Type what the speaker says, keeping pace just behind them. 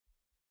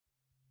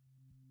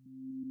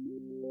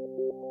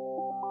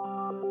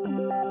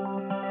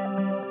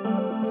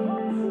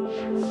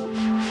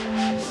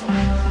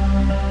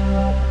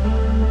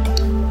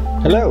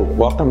Hello,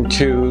 welcome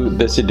to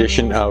this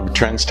edition of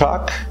Trends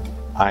Talk.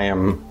 I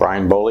am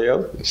Brian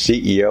Bolio,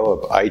 CEO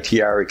of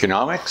ITR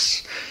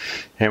Economics,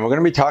 and we're going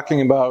to be talking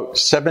about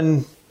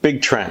 7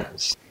 big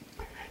trends.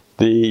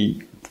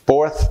 The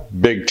fourth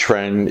big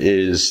trend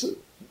is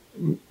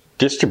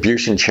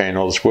distribution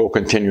channels will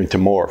continue to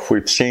morph.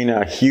 We've seen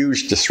a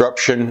huge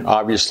disruption,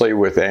 obviously,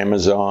 with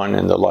Amazon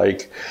and the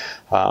like,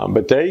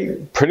 but they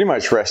pretty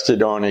much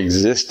rested on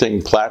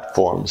existing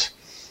platforms.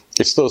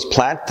 It's those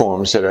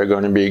platforms that are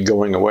going to be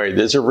going away.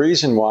 There's a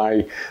reason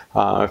why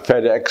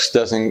FedEx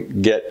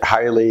doesn't get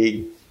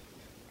highly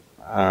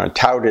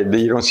touted.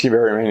 You don't see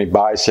very many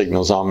buy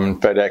signals on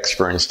FedEx,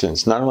 for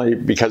instance, not only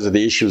because of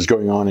the issues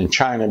going on in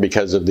China,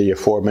 because of the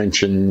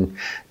aforementioned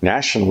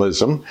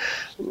nationalism,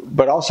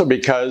 but also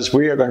because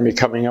we are going to be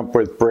coming up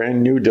with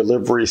brand new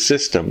delivery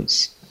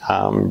systems.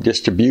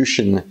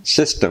 Distribution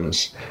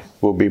systems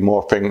will be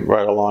morphing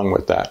right along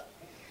with that.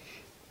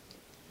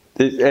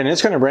 And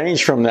it's going to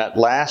range from that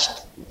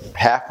last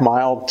half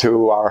mile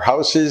to our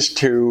houses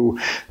to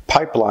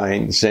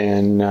pipelines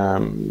and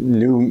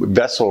new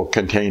vessel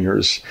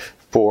containers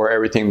for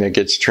everything that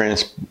gets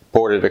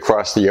transported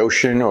across the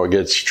ocean or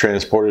gets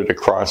transported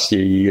across the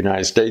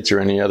United States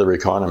or any other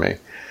economy.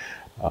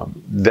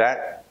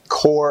 That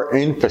core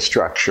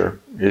infrastructure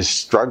is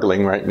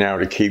struggling right now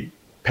to keep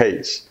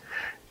pace.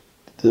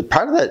 The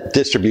part of that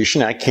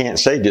distribution, I can't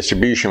say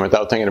distribution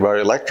without thinking about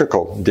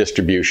electrical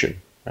distribution.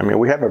 I mean,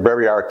 we have a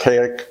very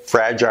archaic,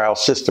 fragile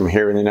system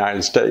here in the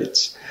United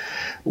States.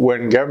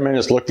 When government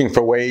is looking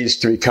for ways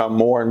to become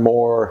more and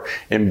more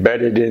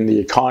embedded in the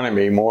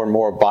economy, more and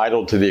more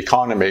vital to the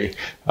economy,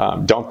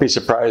 don't be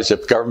surprised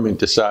if government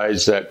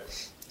decides that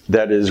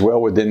that is well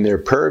within their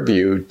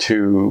purview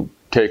to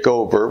take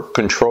over,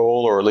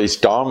 control, or at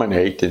least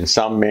dominate in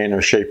some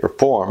manner, shape, or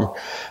form,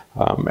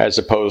 as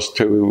opposed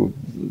to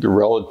the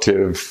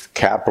relative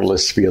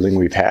capitalist feeling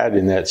we've had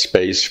in that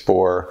space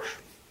for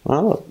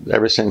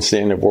ever since the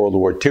end of World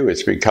War II.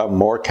 It's become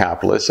more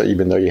capitalist,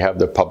 even though you have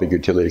the public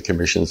utility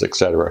commissions,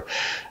 etc.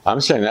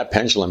 I'm saying that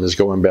pendulum is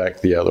going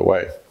back the other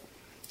way.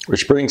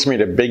 Which brings me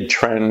to big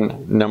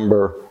trend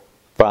number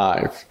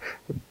 5.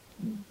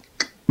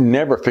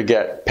 Never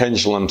forget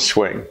pendulum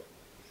swing.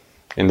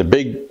 And the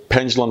big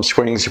pendulum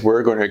swings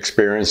we're going to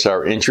experience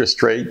are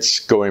interest rates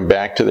going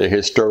back to the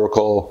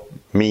historical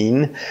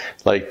mean,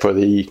 like for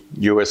the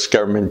U.S.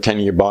 government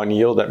 10-year bond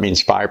yield, that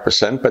means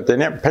 5%, but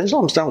the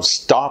pendulums don't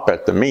stop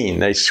at the mean.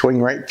 They swing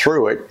right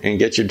through it and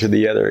get you to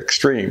the other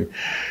extreme.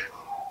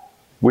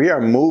 We are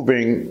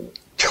moving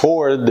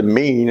toward the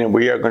mean, and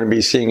we are going to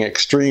be seeing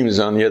extremes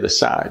on the other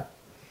side.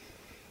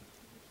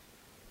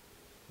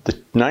 The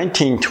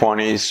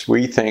 1920s,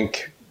 we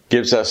think,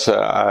 gives us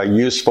a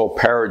useful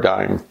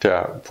paradigm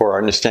for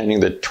understanding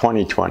the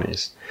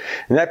 2020s.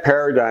 And that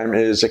paradigm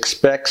is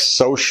expect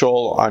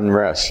social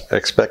unrest,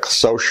 expect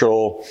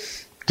social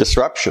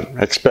disruption,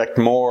 expect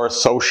more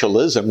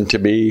socialism to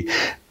be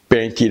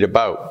bandied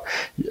about,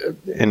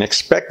 and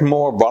expect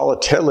more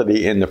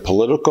volatility in the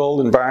political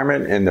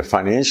environment, in the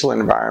financial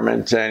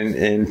environment, and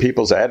in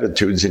people's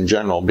attitudes in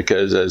general,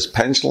 because as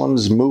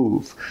pendulums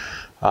move,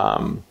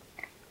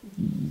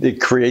 it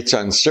creates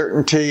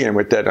uncertainty, and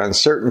with that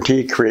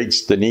uncertainty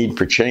creates the need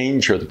for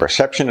change, or the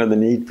perception of the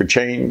need for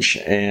change,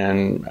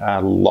 and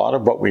a lot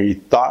of what we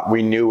thought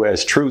we knew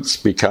as truths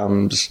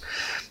becomes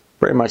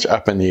very much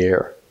up in the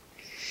air.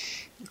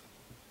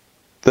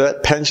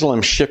 That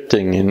pendulum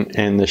shifting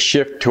and the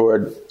shift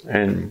toward,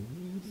 and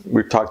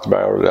we've talked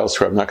about it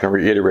elsewhere, I'm not going to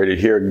reiterate it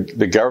here,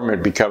 the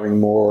government becoming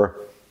more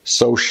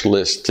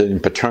socialist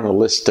and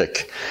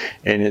paternalistic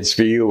in its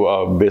view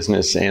of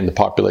business and the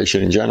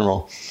population in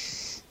general.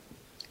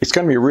 It's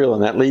going to be real,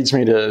 and that leads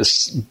me to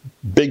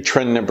big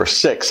trend number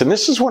 6. And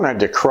this is one I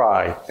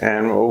decry.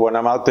 And when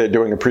I'm out there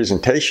doing a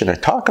presentation, I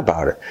talk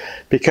about it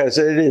because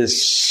it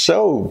is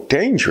so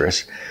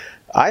dangerous.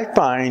 I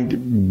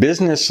find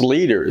business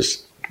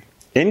leaders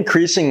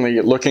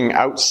increasingly looking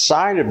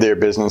outside of their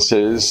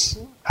businesses,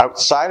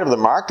 outside of the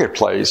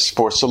marketplace,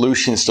 for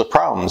solutions to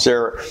problems.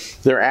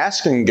 They're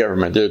asking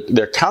government,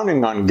 they're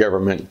counting on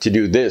government to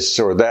do this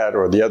or that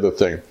or the other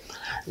thing.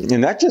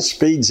 And that just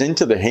feeds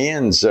into the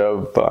hands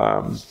of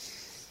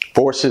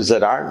forces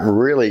that aren't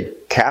really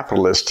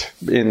capitalist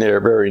in their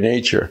very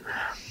nature.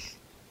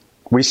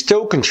 We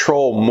still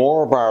control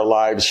more of our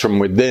lives from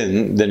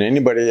within than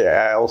anybody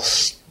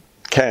else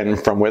can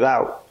from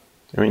without.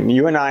 I mean,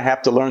 you and I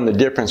have to learn the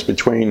difference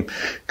between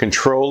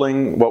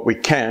controlling what we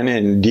can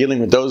and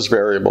dealing with those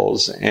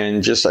variables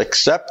and just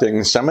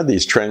accepting some of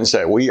these trends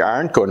that we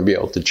aren't going to be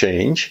able to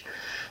change.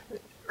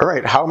 All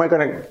right, how am I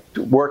going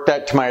to work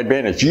that to my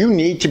advantage? You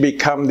need to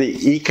become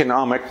the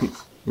economic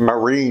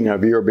marine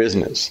of your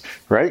business,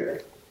 right?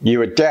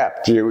 You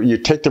adapt, you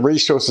take the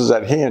resources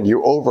at hand,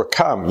 you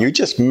overcome, you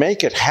just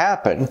make it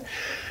happen,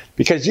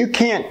 because you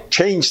can't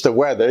change the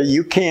weather,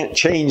 you can't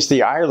change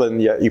the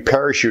island that you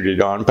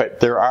parachuted on,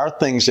 but there are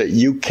things that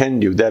you can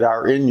do that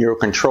are in your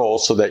control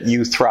so that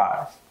you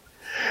thrive.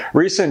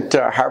 Recent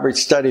Harvard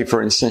study,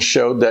 for instance,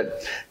 showed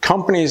that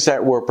companies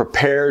that were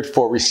prepared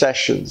for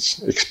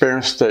recessions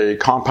experienced a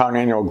compound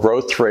annual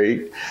growth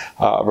rate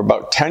of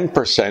about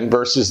 10%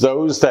 versus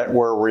those that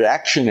were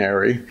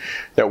reactionary,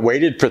 that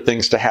waited for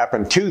things to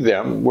happen to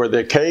them, where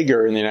the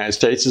CAGR in the United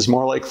States is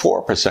more like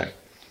 4%.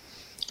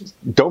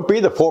 Don't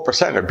be the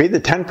 4%er, be the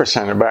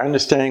 10%er by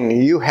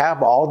understanding you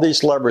have all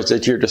these levers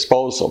at your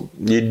disposal.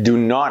 You do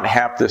not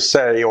have to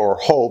say or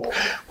hope,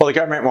 well, the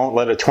government won't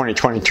let a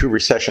 2022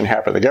 recession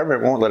happen. The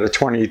government won't let a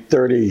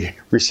 2030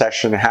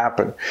 recession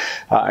happen.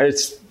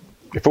 If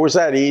it was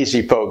that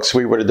easy, folks,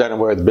 we would have done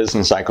away with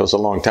business cycles a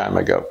long time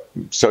ago.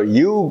 So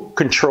you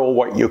control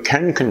what you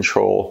can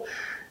control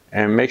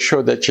and make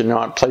sure that you're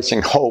not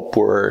placing hope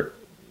where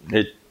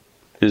it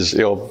is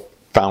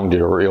ill-founded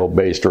or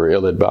ill-based or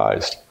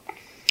ill-advised.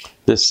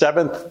 The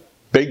seventh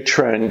big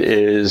trend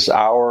is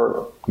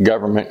our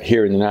government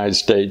here in the United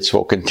States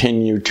will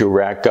continue to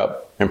rack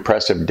up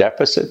impressive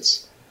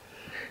deficits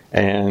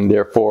and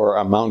therefore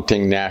a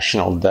mounting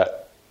national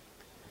debt.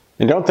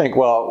 And don't think,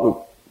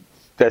 well,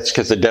 that's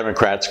because the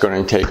Democrat's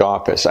going to take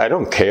office. I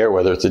don't care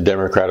whether it's a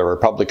Democrat or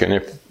Republican.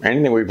 If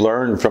anything we've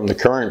learned from the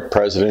current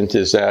president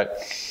is that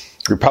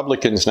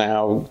Republicans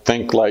now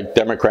think like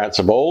Democrats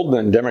of old,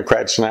 and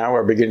Democrats now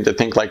are beginning to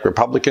think like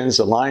Republicans.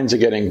 The lines are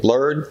getting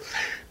blurred,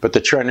 but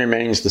the trend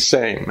remains the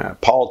same.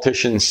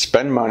 Politicians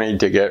spend money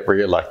to get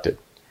reelected,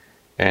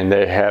 and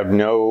they have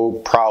no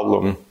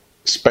problem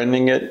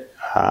spending it.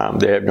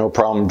 They have no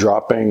problem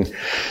dropping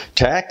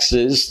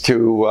taxes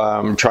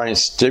to try and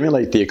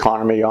stimulate the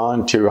economy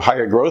on to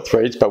higher growth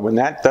rates. But when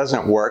that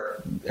doesn't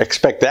work,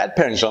 expect that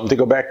pendulum to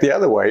go back the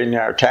other way, and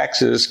our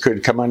taxes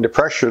could come under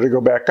pressure to go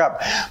back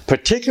up,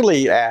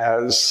 particularly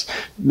as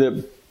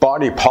the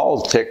body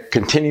politic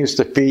continues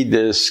to feed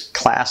this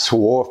class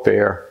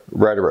warfare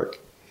rhetoric.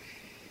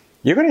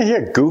 You're going to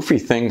hear goofy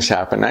things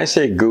happen. I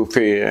say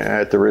goofy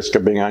at the risk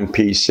of being on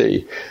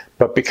PC.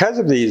 But because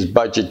of these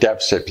budget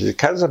deficits,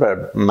 because of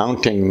a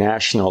mounting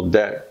national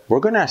debt, we're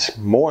going to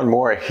more and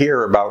more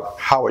hear about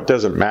how it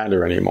doesn't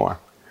matter anymore.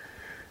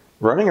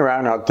 Running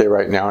around out there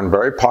right now and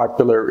very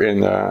popular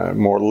in the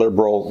more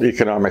liberal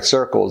economic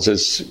circles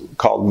is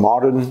called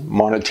modern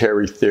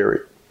monetary theory.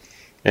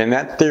 And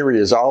that theory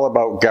is all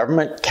about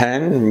government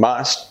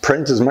must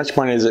print as much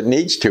money as it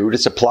needs to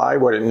supply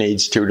what it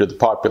needs to the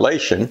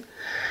population.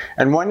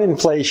 And when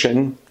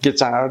inflation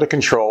gets out of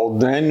control,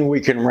 then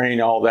we can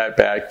rein all that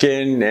back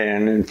in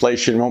and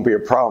inflation won't be a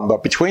problem.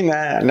 But between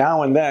that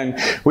now and then,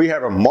 we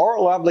have a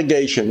moral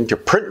obligation to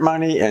print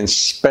money and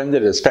spend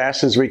it as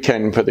fast as we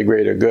can for the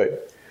greater good.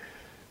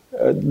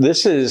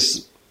 This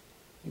is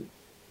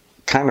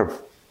kind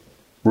of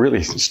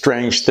really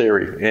strange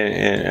theory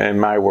in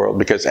my world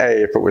because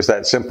A, if it was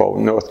that simple,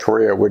 North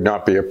Korea would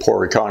not be a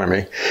poor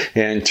economy.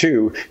 And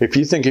two, if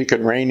you think you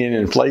can rein in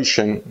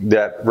inflation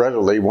that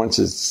readily once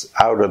it's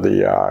out of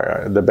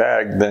the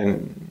bag,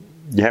 then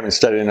you haven't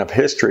studied enough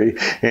history.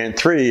 And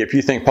three, if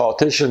you think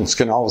politicians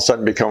can all of a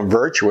sudden become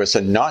virtuous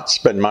and not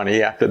spend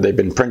money after they've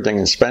been printing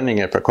and spending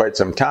it for quite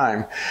some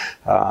time,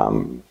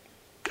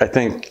 I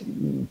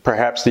think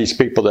perhaps these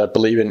people that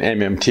believe in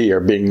MMT are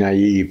being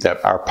naive,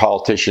 that our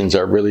politicians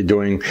are really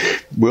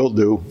will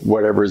do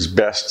whatever is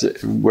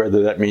best,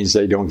 whether that means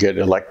they don't get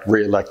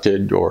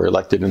reelected or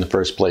elected in the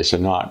first place or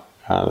not.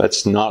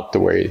 That's not the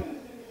way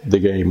the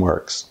game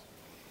works.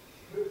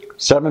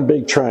 7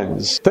 big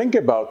trends. Think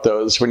about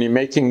those when you're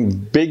making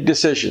big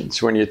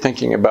decisions, when you're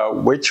thinking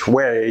about which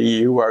way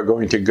you are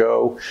going to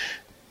go,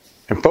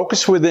 and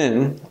focus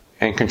within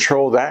and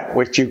control that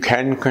which you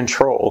can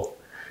control.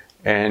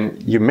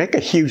 And you make a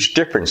huge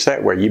difference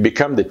that way. You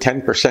become the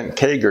 10%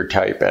 CAGR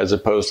type as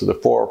opposed to the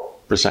 4%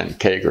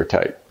 CAGR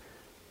type.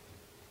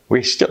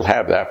 We still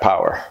have that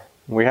power.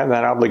 We have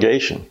that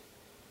obligation.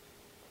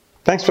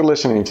 Thanks for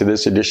listening to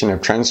this edition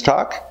of Trends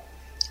Talk.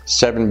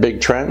 7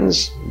 big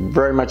trends.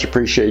 Very much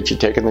appreciate you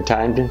taking the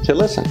time to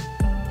listen.